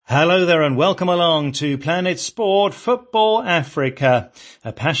Hello there and welcome along to Planet Sport Football Africa,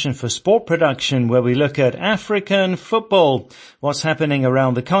 a passion for sport production where we look at African football, what's happening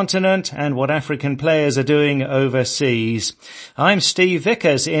around the continent and what African players are doing overseas. I'm Steve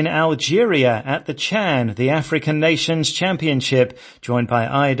Vickers in Algeria at the CHAN, the African Nations Championship, joined by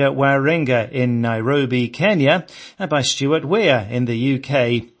Ida Waringa in Nairobi, Kenya, and by Stuart Weir in the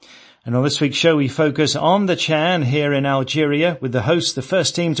UK. And on this week's show, we focus on the CHAN here in Algeria, with the host the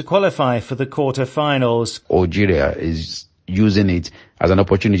first team to qualify for the quarter-finals. Algeria is using it as an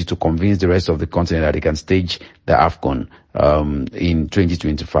opportunity to convince the rest of the continent that they can stage the AFCON in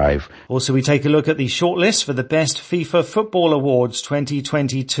 2025. Also, we take a look at the shortlist for the Best FIFA Football Awards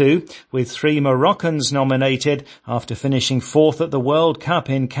 2022, with 3 Moroccans nominated after finishing 4th at the World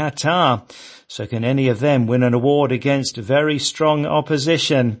Cup in Qatar. So can any of them win an award against very strong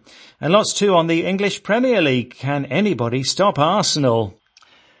opposition? And lots too on the English Premier League. Can anybody stop Arsenal?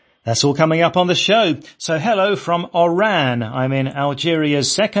 That's all coming up on the show. So hello from Oran. I'm in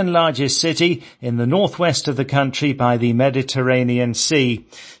Algeria's second largest city in the northwest of the country by the Mediterranean Sea.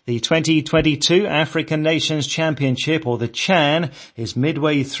 The 2022 African Nations Championship, or the CHAN, is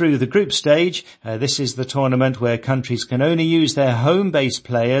midway through the group stage. This is the tournament where countries can only use their home-based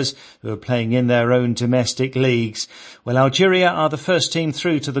players who are playing in their own domestic leagues. Well, Algeria are the first team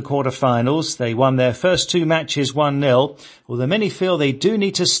through to the quarter-finals. They won their first 2 matches 1-0, although many feel they do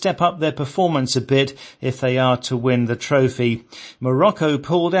need to step up their performance a bit if they are to win the trophy. Morocco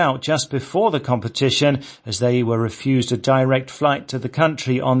pulled out just before the competition as they were refused a direct flight to the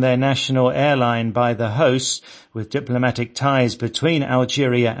country on their national airline by the hosts, with diplomatic ties between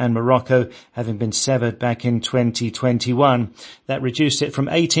Algeria and Morocco having been severed back in 2021. That reduced it from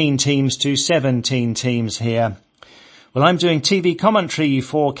 18 teams to 17 teams here. Well, I'm doing TV commentary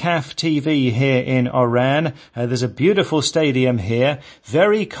for CAF TV here in Oran. There's a beautiful stadium here,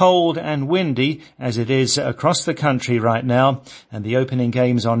 very cold and windy as it is across the country right now. And the opening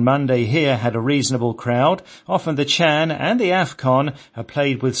games on Monday here had a reasonable crowd. Often the CHAN and the AFCON are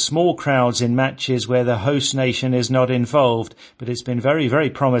played with small crowds in matches where the host nation is not involved. But it's been very, very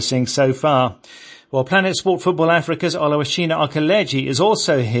promising so far. Well, Planet Sport Football Africa's Oluwashina Okeleji is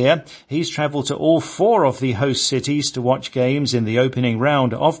also here. He's travelled to all 4 of the host cities to watch games in the opening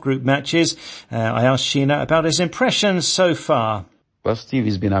round of group matches. I asked Shina about his impressions so far. Well, Steve,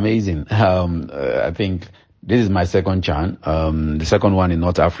 it's been amazing. I think this is my second CHAN, the second one in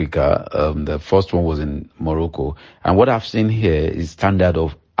North Africa. The first one was in Morocco. And what I've seen here is standard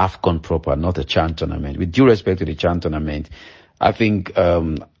of AFCON proper, not a CHAN tournament. With due respect to the CHAN tournament, I think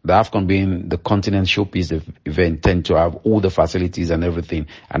the AFCON being the continent showpiece event tend to have all the facilities and everything.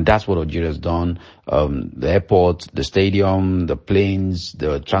 And that's what Algeria's done. The airport, the stadium, the planes,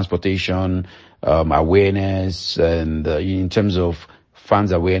 the transportation, awareness, and in terms of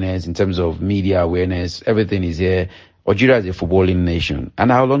fans awareness, in terms of media awareness, everything is here. Algeria is a footballing nation.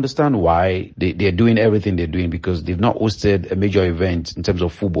 And I'll understand why they're doing everything they're doing, because they've not hosted a major event in terms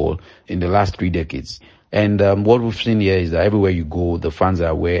of football in the last 3 decades. And what we've seen here is that everywhere you go, the fans are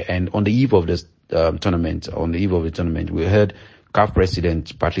aware. And on the eve of this tournament, we heard CAF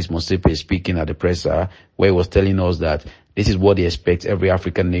President Patrice Motsepe speaking at the presser, where he was telling us that this is what they expect every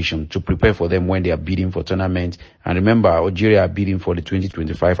African nation to prepare for them when they are bidding for tournament. And remember, Algeria are bidding for the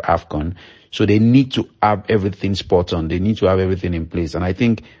 2025 AFCON. So they need to have everything spot on. They need to have everything in place. And I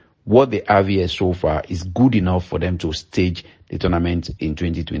think what they have here so far is good enough for them to stage the tournament in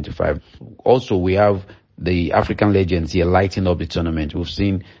 2025. Also, we have the African legends here lighting up the tournament. We've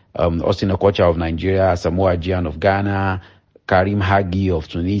seen Austin Okocha of Nigeria, Samoa Gyan of Ghana, Karim Hagi of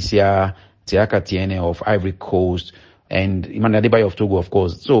Tunisia, Siaka Tiene of Ivory Coast, and Iman Adebayo of Togo, of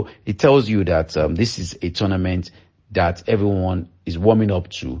course. So it tells you that this is a tournament that everyone is warming up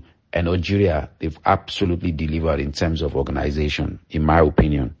to, and Algeria, they've absolutely delivered in terms of organization, in my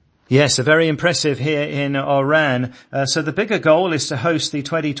opinion. Yes, very impressive here in Oran. So the bigger goal is to host the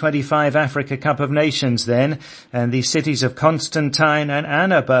 2025 Africa Cup of Nations then. And the cities of Constantine and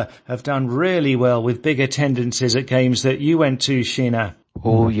Annaba have done really well with big attendances at games that you went to, Shina.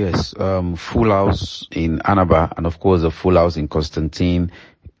 Oh, yes. Full house in Annaba and, of course, a full house in Constantine.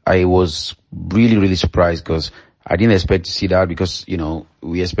 I was really, really surprised because I didn't expect to see that because,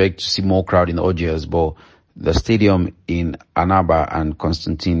 we expect to see more crowd in Algiers, but the stadium in Annaba and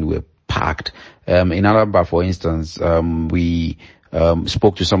Constantine were packed. In Annaba, for instance, we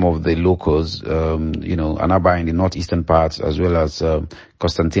spoke to some of the locals, Annaba in the northeastern parts as well as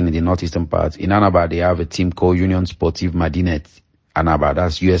Constantine in the northeastern parts. In Annaba, they have a team called Union Sportive Madinet Annaba.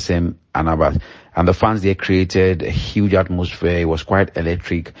 That's USM Annaba. And the fans there created a huge atmosphere. It was quite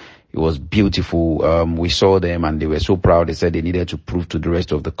electric. It was beautiful. We saw them and they were so proud. They said they needed to prove to the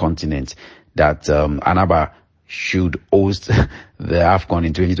rest of the continent that Anaba should host the AFCON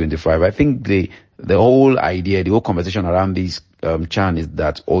in 2025. I think the whole idea, the whole conversation around this CHAN is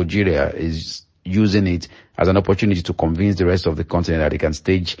that Algeria is using it as an opportunity to convince the rest of the continent that they can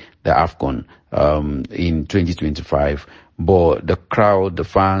stage the AFCON in 2025. But the crowd, the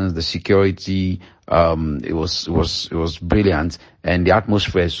fans, the security, it was brilliant, and the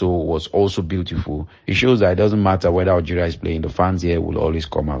atmosphere was also beautiful. It shows that it doesn't matter whether Algeria is playing, the fans here will always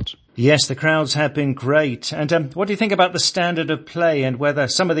come out. Yes, the crowds have been great. And what do you think about the standard of play and whether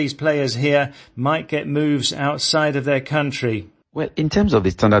some of these players here might get moves outside of their country? Well, in terms of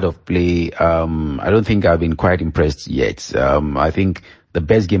the standard of play, I don't think I've been quite impressed yet. I think the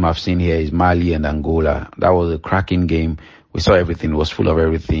best game I've seen here is Mali and Angola. That was a cracking game. We saw everything, it was full of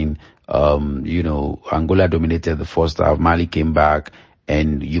everything. Angola dominated the first half. Mali came back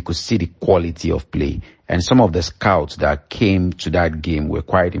and you could see the quality of play. And some of the scouts that came to that game were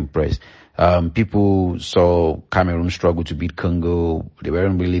quite impressed. People saw Cameroon struggle to beat Congo. They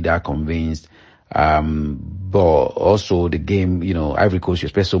weren't really that convinced. But also the game, Ivory Coast, you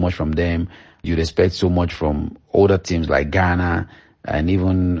expect so much from them. You'd expect so much from other teams like Ghana and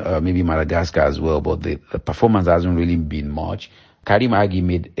even maybe Madagascar as well. But the performance hasn't really been much. Karim Agui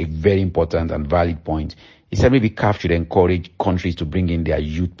made a very important and valid point. He said maybe CAF should encourage countries to bring in their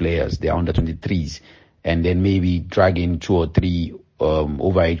youth players, their under-23s, and then maybe drag in 2 or 3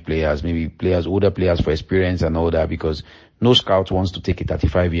 overage players, maybe older players for experience and all that, because no scout wants to take a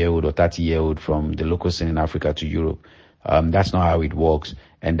 35-year-old or 30-year-old from the local scene in Africa to Europe. That's not how it works.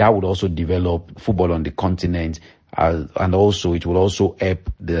 And that would also develop football on the continent. And also it will also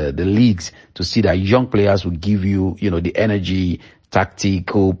help the leagues to see that young players will give you, the energy,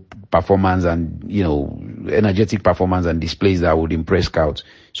 tactical performance and, energetic performance and displays that would impress scouts.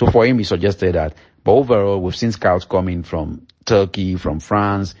 So for him, he suggested that. But overall, we've seen scouts coming from Turkey, from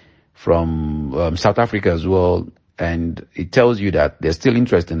France, from South Africa as well. And it tells you that there's still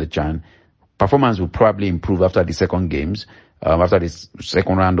interest in the CHAN. Performance will probably improve after the second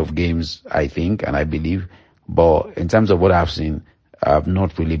round of games, I think, and I believe. But in terms of what I've seen, I've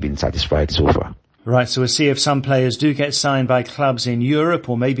not really been satisfied so far. Right, so we'll see if some players do get signed by clubs in Europe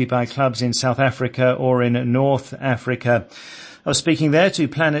or maybe by clubs in South Africa or in North Africa. I was speaking there to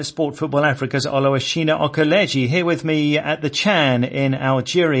Planet Sport Football Africa's Oluwashina Okoleji, here with me at the CHAN in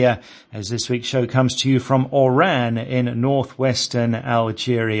Algeria, as this week's show comes to you from Oran in northwestern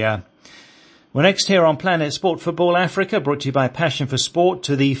Algeria. Well, next here on Planet Sport Football Africa, brought to you by Passion for Sport,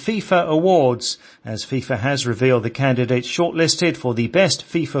 to the FIFA Awards, as FIFA has revealed the candidates shortlisted for the Best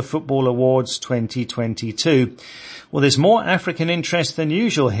FIFA Football Awards 2022. Well, there's more African interest than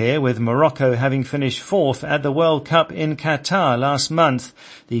usual here, with Morocco having finished 4th at the World Cup in Qatar last month.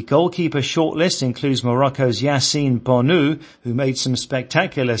 The goalkeeper shortlist includes Morocco's Yassine Bounou, who made some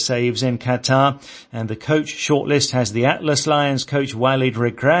spectacular saves in Qatar, and the coach shortlist has the Atlas Lions coach Walid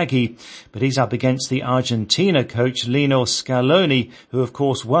Regragui, but he's up against the Argentina coach Lionel Scaloni, who of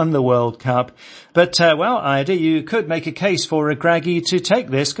course won the World Cup. But, Ida, you could make a case for Regragui to take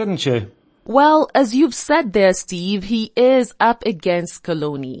this, couldn't you? Well, as you've said there, Steve, he is up against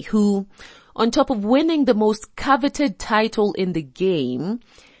Scaloni, who, on top of winning the most coveted title in the game,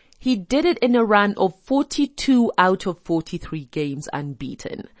 he did it in a run of 42 out of 43 games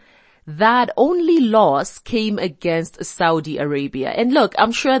unbeaten. That only loss came against Saudi Arabia. And look,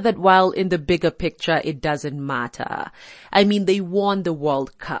 I'm sure that while in the bigger picture it doesn't matter. I mean, they won the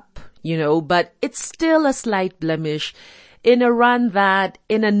World Cup, but it's still a slight blemish in a run that,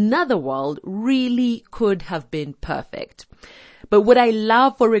 in another world, really could have been perfect. But would I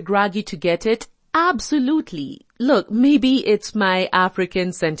love for Regragui to get it? Absolutely. Look, maybe it's my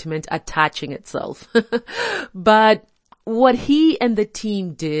African sentiment attaching itself. But what he and the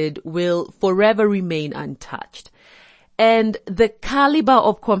team did will forever remain untouched. And the caliber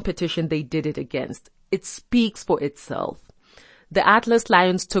of competition they did it against, it speaks for itself. The Atlas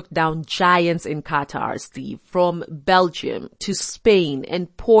Lions took down giants in Qatar, Steve, from Belgium to Spain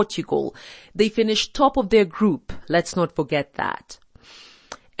and Portugal. They finished top of their group. Let's not forget that.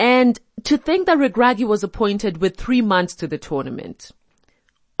 And to think that Regragui was appointed with 3 months to the tournament,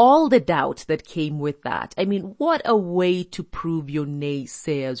 all the doubt that came with that. I mean, what a way to prove your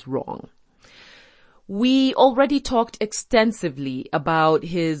naysayers wrong. We already talked extensively about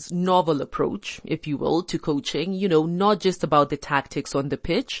his novel approach, if you will, to coaching, not just about the tactics on the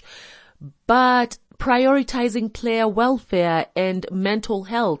pitch, but prioritizing player welfare and mental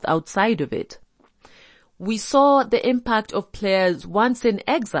health outside of it. We saw the impact of players once in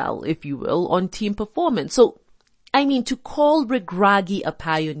exile, if you will, on team performance. So To call Regragui a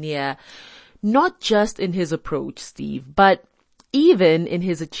pioneer, not just in his approach, Steve, but even in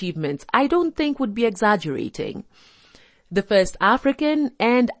his achievements, I don't think would be exaggerating. The first African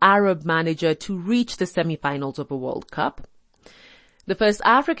and Arab manager to reach the semi-finals of a World Cup. The first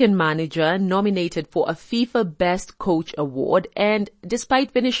African manager nominated for a FIFA Best Coach Award, and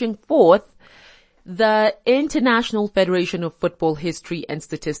despite finishing fourth, the International Federation of Football History and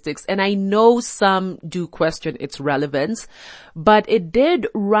Statistics, and I know some do question its relevance, but it did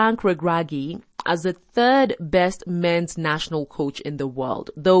rank Regragui as the third best men's national coach in the world,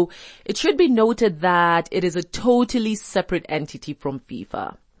 though it should be noted that it is a totally separate entity from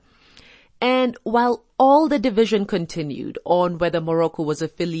FIFA. And while all the division continued on whether Morocco was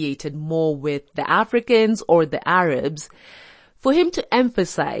affiliated more with the Africans or the Arabs, for him to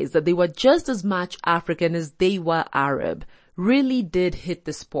emphasize that they were just as much African as they were Arab really did hit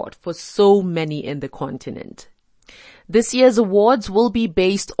the spot for so many in the continent. This year's awards will be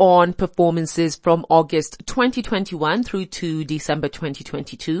based on performances from August 2021 through to December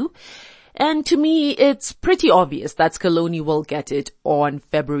 2022. And to me, it's pretty obvious that Scaloni will get it on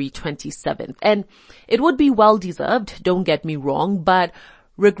February 27th. And it would be well deserved, don't get me wrong, but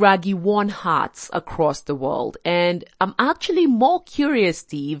Regragui won hearts across the world. And I'm actually more curious,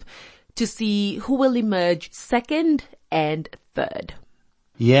 Steve, to see who will emerge second and third.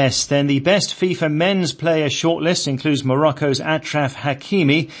 Yes, then the best FIFA men's player shortlist includes Morocco's Achraf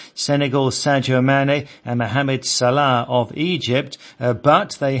Hakimi, Senegal's Sadio Mane and Mohamed Salah of Egypt,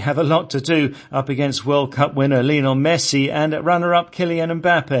 but they have a lot to do up against World Cup winner Lionel Messi and runner-up Kylian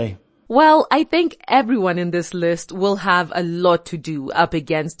Mbappe. Well, I think everyone in this list will have a lot to do up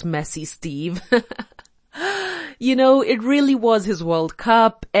against Messi, Steve. It really was his World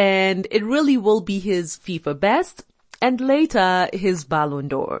Cup, and it really will be his FIFA best, and later his Ballon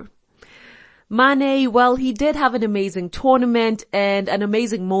d'Or. Mane, well, he did have an amazing tournament and an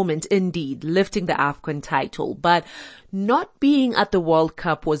amazing moment indeed, lifting the AFCON title, but not being at the World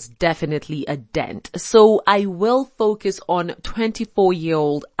Cup was definitely a dent. So I will focus on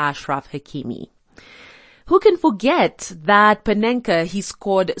 24-year-old Achraf Hakimi. Who can forget that Panenka he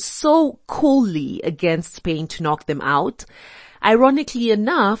scored so coolly against Spain to knock them out? Ironically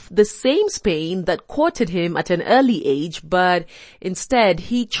enough, the same Spain that courted him at an early age, but instead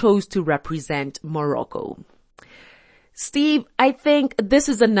he chose to represent Morocco. Steve, I think this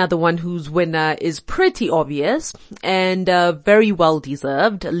is another one whose winner is pretty obvious and very well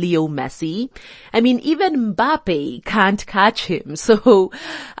deserved, Leo Messi. Even Mbappe can't catch him, so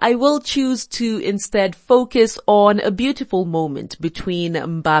I will choose to instead focus on a beautiful moment between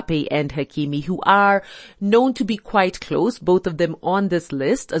Mbappe and Hakimi, who are known to be quite close, both of them on this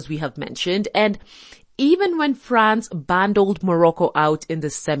list, as we have mentioned. And even when France bandled Morocco out in the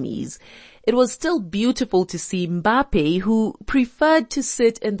semis, it was still beautiful to see Mbappe, who preferred to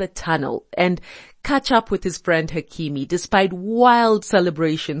sit in the tunnel and catch up with his friend Hakimi, despite wild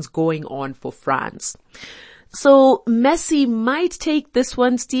celebrations going on for France. So Messi might take this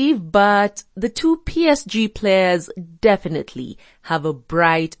one, Steve, but the two PSG players definitely have a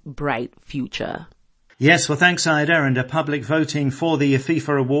bright, bright future. Yes, well, thanks, Ida. And public voting for the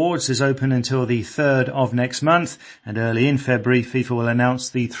FIFA Awards is open until the 3rd of next month. And early in February, FIFA will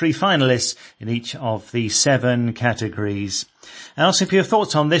announce the 3 finalists in each of the 7 categories. Ask if your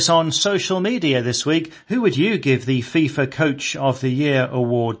thoughts on this on social media this week. Who would you give the FIFA Coach of the Year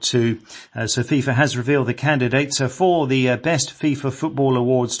award to? So FIFA has revealed the candidates for the Best FIFA Football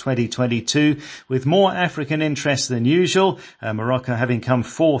Awards 2022 with more African interest than usual. Morocco having come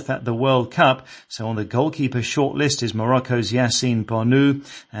 4th at the World Cup. So on the goalkeeper shortlist is Morocco's Yassine Bounou,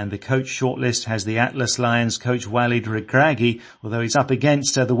 and the coach shortlist has the Atlas Lions coach Walid Regragui, although he's up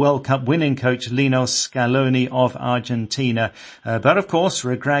against the World Cup winning coach Lionel Scaloni of Argentina. But of course,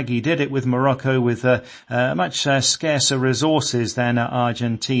 Regragui did it with Morocco with much scarcer resources than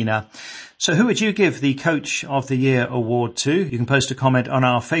Argentina. So who would you give the Coach of the Year award to? You can post a comment on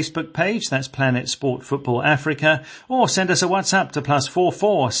our Facebook page, that's Planet Sport Football Africa, or send us a WhatsApp to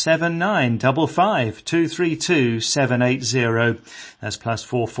 +44 7955 232 780. That's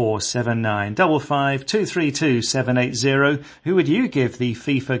 +44 7955 232 780. Who would you give the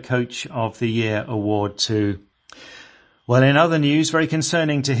FIFA Coach of the Year award to? Well, in other news, very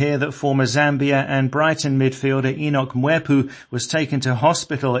concerning to hear that former Zambia and Brighton midfielder Enoch Mwepu was taken to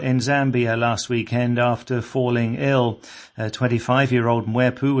hospital in Zambia last weekend after falling ill. 25-year-old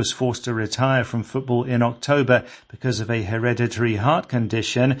Mwepu was forced to retire from football in October because of a hereditary heart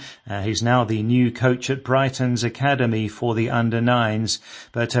condition. He's now the new coach at Brighton's academy for the under-9s.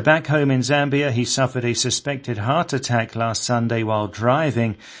 But back home in Zambia, he suffered a suspected heart attack last Sunday while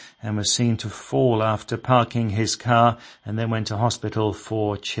driving. and was seen to fall after parking his car and then went to hospital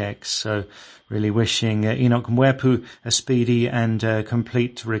for checks. So really wishing Enoch Mwepu a speedy and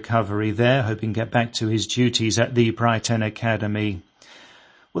complete recovery there, hoping to get back to his duties at the Brighton Academy.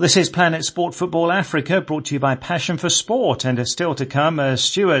 Well, this is Planet Sport Football Africa, brought to you by Passion for Sport, and still to come,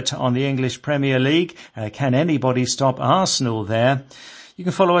 Stuart on the English Premier League. Can anybody stop Arsenal there? You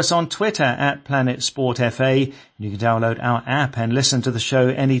can follow us on Twitter at Planet Sport FA. You can download our app and listen to the show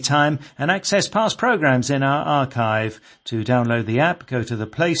anytime and access past programs in our archive. To download the app, go to the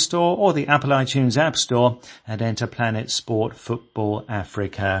Play Store or the Apple iTunes App Store and enter Planet Sport Football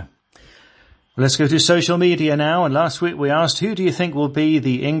Africa. Let's go to social media now, and last week we asked who do you think will be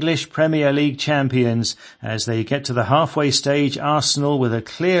the English Premier League champions as they get to the halfway stage. Arsenal with a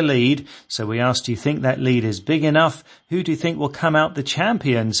clear lead, so we asked, do you think that lead is big enough? Who do you think will come out the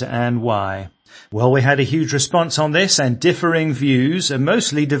champions and why? Well, we had a huge response on this and differing views,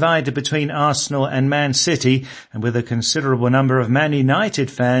 mostly divided between Arsenal and Man City, and with a considerable number of Man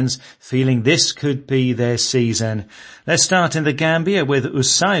United fans feeling this could be their season. Let's start in the Gambia with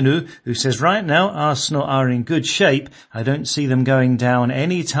Usainu, who says right now Arsenal are in good shape. I don't see them going down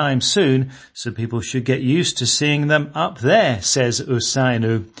any time soon, so people should get used to seeing them up there, says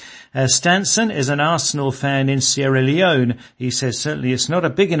Usainu. Stanson is an Arsenal fan in Sierra Leone. He says certainly it's not a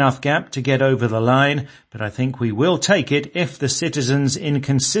big enough gap to get over the line, but I think we will take it if the citizens'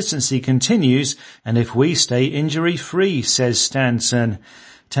 inconsistency continues and if we stay injury-free, says Stanson.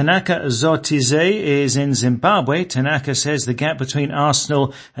 Tanaka Zotize is in Zimbabwe. Tanaka says the gap between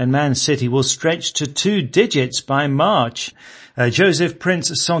Arsenal and Man City will stretch to 2 digits by March. Joseph Prince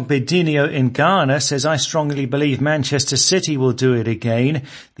Songbedinho in Ghana says, I strongly believe Manchester City will do it again.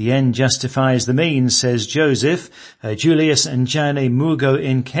 The end justifies the means, says Joseph. Julius Njane Mugo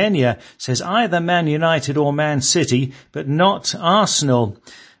in Kenya says either Man United or Man City, but not Arsenal.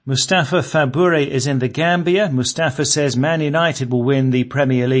 Mustafa Fabure is in the Gambia. Mustafa says Man United will win the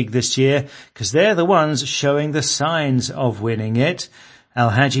Premier League this year because they're the ones showing the signs of winning it.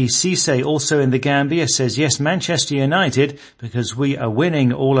 Alhaji Cisse, also in the Gambia, says yes, Manchester United, because we are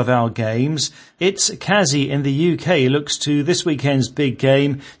winning all of our games. It's Kazi in the UK looks to this weekend's big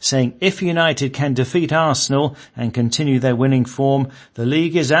game, saying if United can defeat Arsenal and continue their winning form, the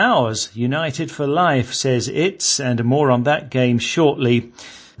league is ours. United for life, says It's, and more on that game shortly.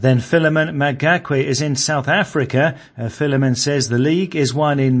 Then Philemon Magakwe is in South Africa. Philemon says the league is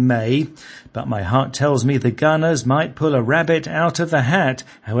won in May, but my heart tells me the Gunners might pull a rabbit out of the hat.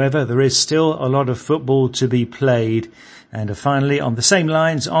 However, there is still a lot of football to be played. And finally, on the same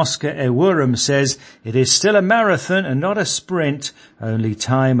lines, Oscar Ewurum says it is still a marathon and not a sprint. Only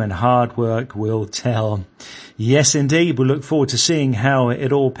time and hard work will tell. Yes, indeed. We'll look forward to seeing how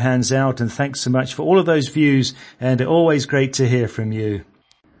it all pans out. And thanks so much for all of those views. And always great to hear from you.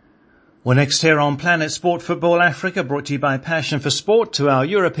 Well, next here on Planet Sport Football Africa, brought to you by Passion for Sport, to our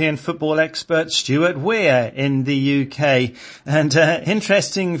European football expert, Stuart Weir in the UK. And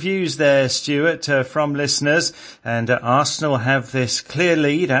interesting views there, Stuart, from listeners. And Arsenal have this clear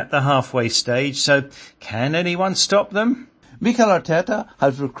lead at the halfway stage. So can anyone stop them? Mikel Arteta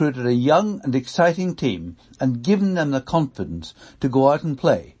has recruited a young and exciting team and given them the confidence to go out and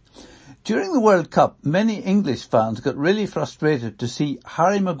play. During the World Cup, many English fans got really frustrated to see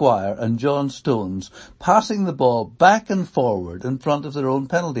Harry Maguire and John Stones passing the ball back and forward in front of their own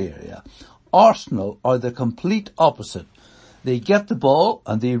penalty area. Arsenal are the complete opposite. They get the ball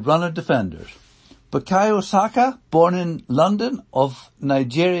and they run at defenders. Bukayo Saka, born in London of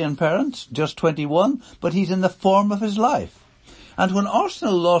Nigerian parents, just 21, but he's in the form of his life. And when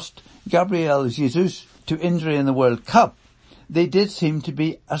Arsenal lost Gabriel Jesus to injury in the World Cup, they did seem to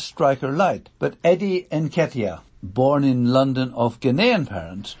be a striker light. But Eddie Nketiah, born in London of Ghanaian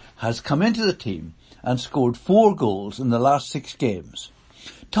parents, has come into the team and scored 4 goals in the last 6 games.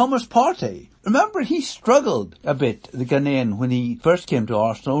 Thomas Partey, remember he struggled a bit, the Ghanaian, when he first came to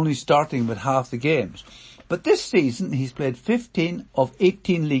Arsenal, only starting with half the games. But this season he's played 15 of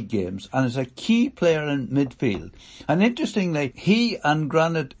 18 league games and is a key player in midfield. And interestingly, he and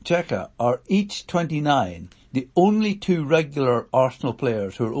Granit Xhaka are each 29, the only 2 regular Arsenal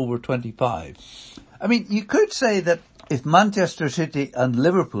players who are over 25. I mean, you could say that if Manchester City and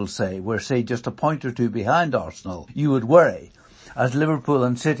Liverpool, were just a point or 2 behind Arsenal, you would worry, as Liverpool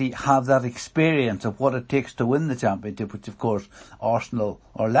and City have that experience of what it takes to win the championship, which of course Arsenal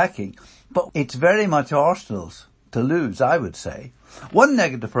are lacking. But it's very much Arsenal's to lose, I would say. One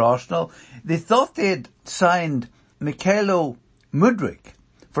negative for Arsenal, they thought they had signed Mykhailo Mudryk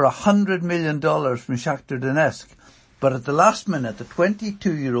for $100 million from Shakhtar Donetsk. But at the last minute, the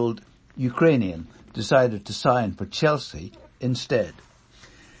 22-year-old Ukrainian decided to sign for Chelsea instead.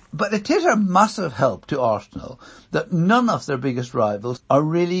 But it is a massive help to Arsenal that none of their biggest rivals are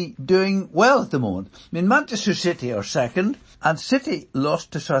really doing well at the moment. I mean, Manchester City are second, and City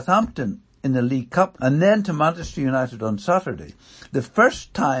lost to Southampton in the League Cup and then to Manchester United on Saturday. The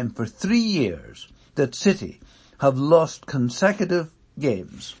first time for 3 years that City have lost consecutive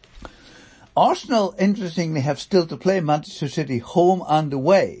games. Arsenal, interestingly, have still to play Manchester City home and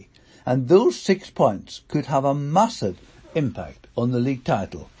away, and those 6 points could have a massive impact on the league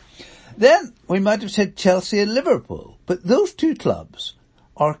title. Then we might have said Chelsea and Liverpool, but those two clubs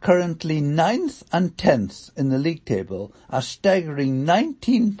are currently 9th and 10th in the league table, a staggering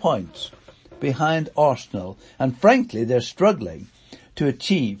 19 points behind Arsenal, and frankly they're struggling to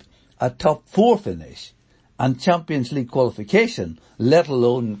achieve a top 4 finish and Champions League qualification, let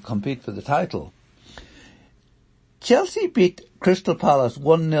alone compete for the title. Chelsea beat Crystal Palace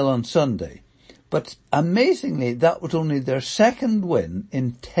 1-0 on Sunday, but amazingly that was only their second win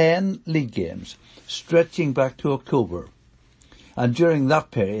in 10 league games, stretching back to October. And during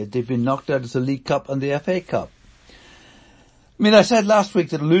that period they've been knocked out of the League Cup and the FA Cup. I mean, I said last week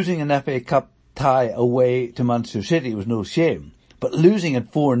that losing an FA Cup tie away to Manchester City was no shame, but losing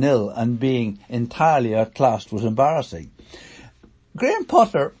at 4-0 and being entirely outclassed was embarrassing. Graham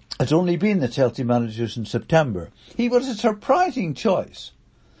Potter has only been the Chelsea manager since September. He was a surprising choice.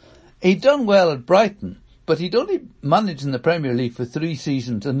 He'd done well at Brighton, but he'd only managed in the Premier League for 3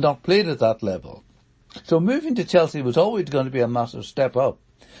 seasons and not played at that level. So moving to Chelsea was always going to be a massive step up.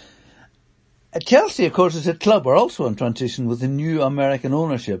 Chelsea, of course, as a club are also in transition with the new American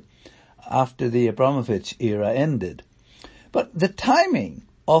ownership after the Abramovich era ended. But the timing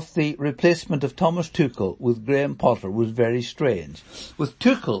of the replacement of Thomas Tuchel with Graham Potter was very strange, with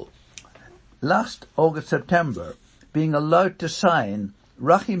Tuchel last August-September being allowed to sign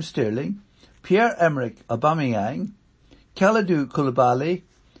Raheem Sterling, Pierre-Emerick Aubameyang, Kalidou Koulibaly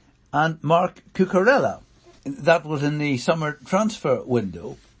and Marc Cucurella. That was in the summer transfer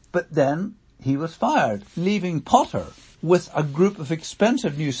window, but then he was fired, leaving Potter with a group of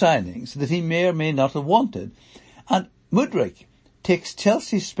expensive new signings that he may or may not have wanted. And Mudryk takes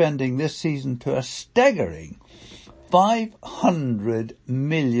Chelsea's spending this season to a staggering $500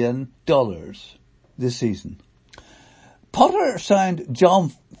 million this season. Potter signed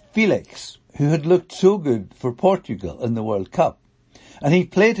John Felix, who had looked so good for Portugal in the World Cup, and he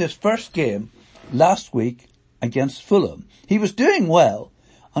played his first game last week against Fulham. He was doing well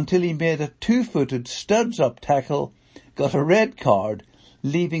until he made a 2-footed studs-up tackle, got a red card,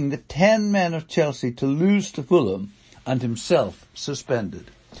 leaving the 10 men of Chelsea to lose to Fulham and himself suspended.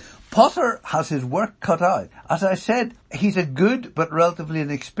 Potter has his work cut out. As I said, he's a good but relatively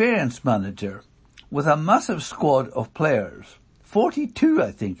inexperienced manager with a massive squad of players. 42,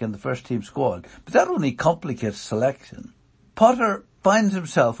 I think, in the first team squad, but that only complicates selection. Potter finds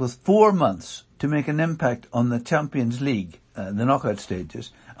himself with 4 months to make an impact on the Champions League, the knockout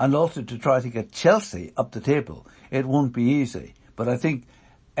stages, and also to try to get Chelsea up the table. It won't be easy, but I think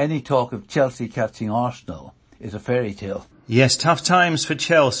any talk of Chelsea catching Arsenal is a fairy tale. Yes, tough times for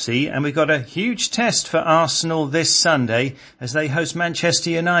Chelsea, and we've got a huge test for Arsenal this Sunday as they host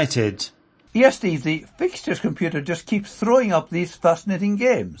Manchester United. Yes, Steve, the fixtures computer just keeps throwing up these fascinating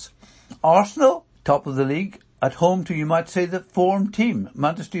games. Arsenal, top of the league, at home to, you might say, the form team,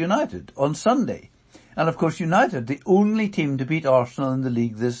 Manchester United, on Sunday. And of course United, the only team to beat Arsenal in the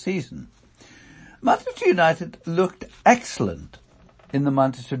league this season. Manchester United looked excellent in the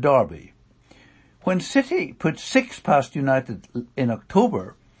Manchester derby. When City put 6 past United in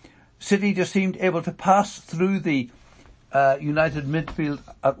October, City just seemed able to pass through the United midfield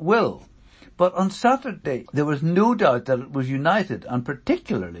at will. But on Saturday, there was no doubt that it was United, and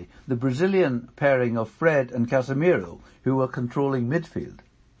particularly the Brazilian pairing of Fred and Casemiro, who were controlling midfield.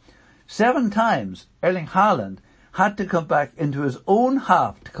 7 times, Erling Haaland had to come back into his own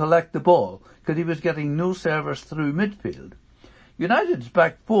half to collect the ball because he was getting no service through midfield. United's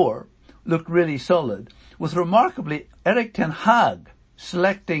back 4 looked really solid, with remarkably Erik ten Hag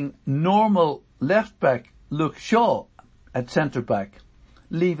selecting normal left-back Luke Shaw at centre-back,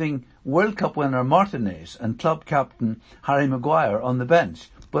 leaving World Cup winner Martinez and club captain Harry Maguire on the bench.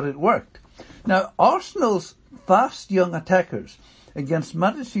 But it worked. Now, Arsenal's fast young attackers against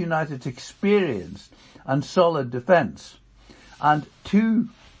Manchester United's experienced and solid defence, and 2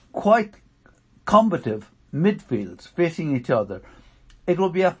 quite combative midfields facing each other, it will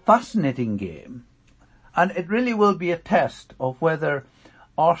be a fascinating game, and it really will be a test of whether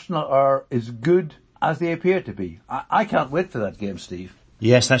Arsenal are as good as they appear to be. I can't wait for that game, Steve.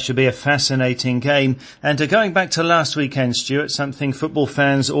 Yes, that should be a fascinating game. And going back to last weekend, Stuart, something football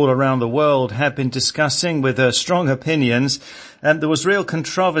fans all around the world have been discussing with strong opinions. There was real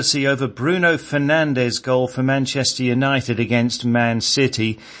controversy over Bruno Fernandes' goal for Manchester United against Man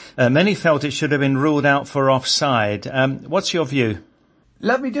City. Many felt it should have been ruled out for offside. What's your view?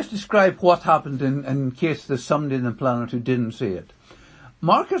 Let me just describe what happened in case there's somebody in the planet who didn't see it.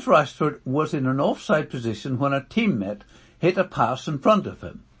 Marcus Rashford was in an offside position when a teammate hit a pass in front of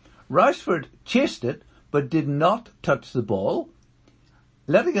him. Rashford chased it, but did not touch the ball,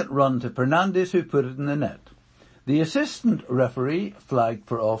 letting it run to Fernandes, who put it in the net. The assistant referee flagged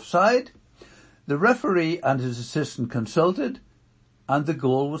for offside. The referee and his assistant consulted, and the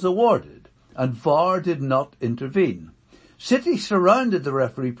goal was awarded, and VAR did not intervene. City surrounded the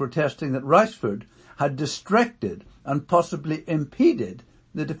referee, protesting that Rashford had distracted and possibly impeded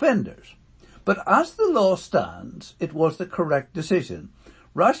the defenders. But as the law stands, it was the correct decision.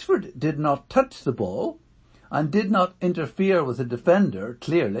 Rashford did not touch the ball and did not interfere with the defender,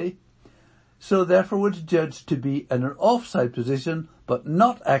 clearly, so therefore was judged to be in an offside position, but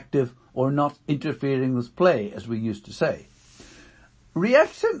not active or not interfering with play, as we used to say.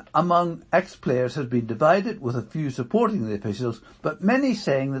 Reaction among ex-players has been divided, with a few supporting the officials, but many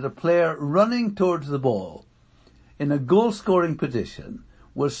saying that a player running towards the ball in a goal-scoring position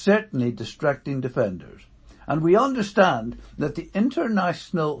was certainly distracting defenders. And we understand that the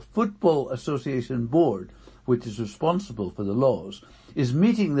International Football Association Board, which is responsible for the laws, is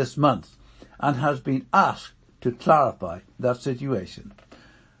meeting this month and has been asked to clarify that situation.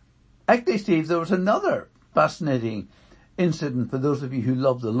 Actually, Steve, there was another fascinating incident for those of you who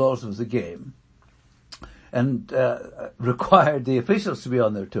love the laws of the game and required the officials to be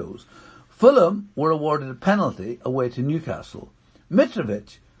on their toes. Fulham were awarded a penalty away to Newcastle.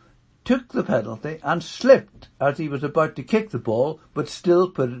 Mitrovic took the penalty and slipped as he was about to kick the ball, but still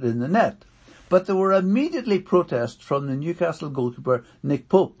put it in the net. But there were immediately protests from the Newcastle goalkeeper Nick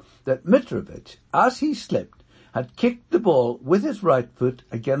Pope that Mitrovic, as he slipped, had kicked the ball with his right foot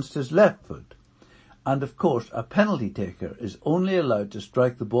against his left foot. And of course, a penalty taker is only allowed to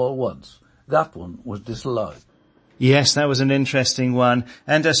strike the ball once. That one was disallowed. Yes, that was an interesting one.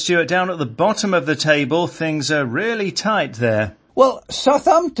 And Stuart, down at the bottom of the table, things are really tight there. Well,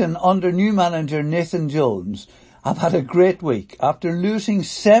 Southampton, under new manager Nathan Jones, have had a great week. After losing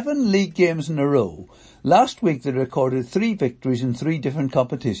 7 league games in a row, last week they recorded 3 victories in 3 different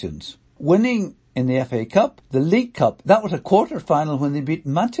competitions. Winning in the FA Cup, the League Cup, that was a quarter-final when they beat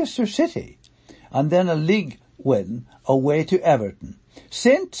Manchester City, and then a league win away to Everton.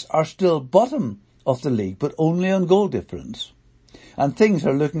 Saints are still bottom of the league, but only on goal difference. And things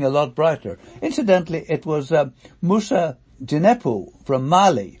are looking a lot brighter. Incidentally, it was Moussa Djenepo from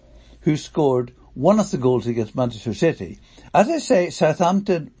Mali who scored one of the goals against Manchester City. As I say,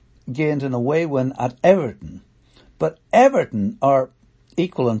 Southampton gained an away win at Everton, but Everton are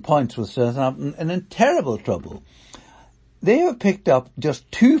equal in points with Southampton and in terrible trouble. They have picked up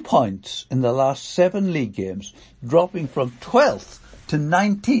just 2 points in the last 7 league games, dropping from 12th to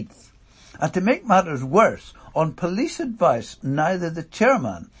 19th. And to make matters worse, on police advice, neither the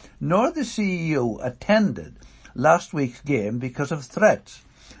chairman nor the CEO attended last week's game because of threats.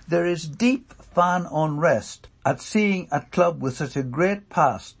 There is deep fan unrest at seeing a club with such a great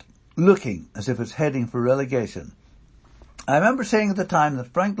past looking as if it's heading for relegation. I remember saying at the time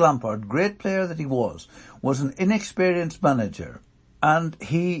that Frank Lampard, great player that he was an inexperienced manager, and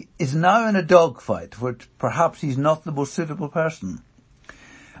he is now in a dogfight where perhaps he's not the most suitable person.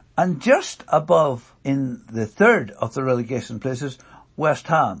 And just above, in the third of the relegation places, West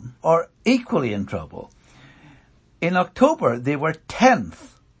Ham are equally in trouble. In October, they were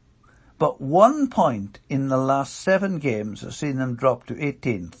 10th, but 1 point in the last 7 games has seen them drop to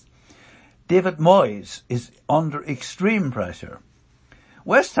 18th. David Moyes is under extreme pressure.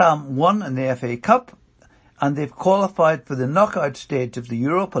 West Ham won in the FA Cup, and they've qualified for the knockout stage of the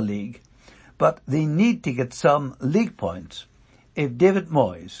Europa League, but they need to get some league points if David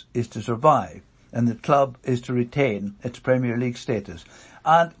Moyes is to survive and the club is to retain its Premier League status.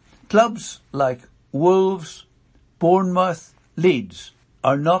 And clubs like Wolves, Bournemouth, Leeds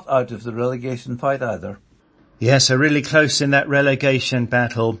are not out of the relegation fight either. Yes, so really close in that relegation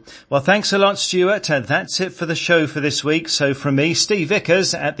battle. Well, thanks a lot, Stuart. That's it for the show for this week. So from me, Steve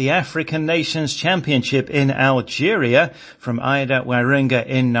Vickers at the African Nations Championship in Algeria, from Ida Waringa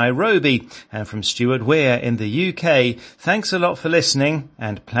in Nairobi, and from Stuart Weir in the UK. Thanks a lot for listening.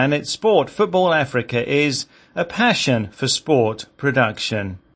 And Planet Sport Football Africa is a passion for sport production.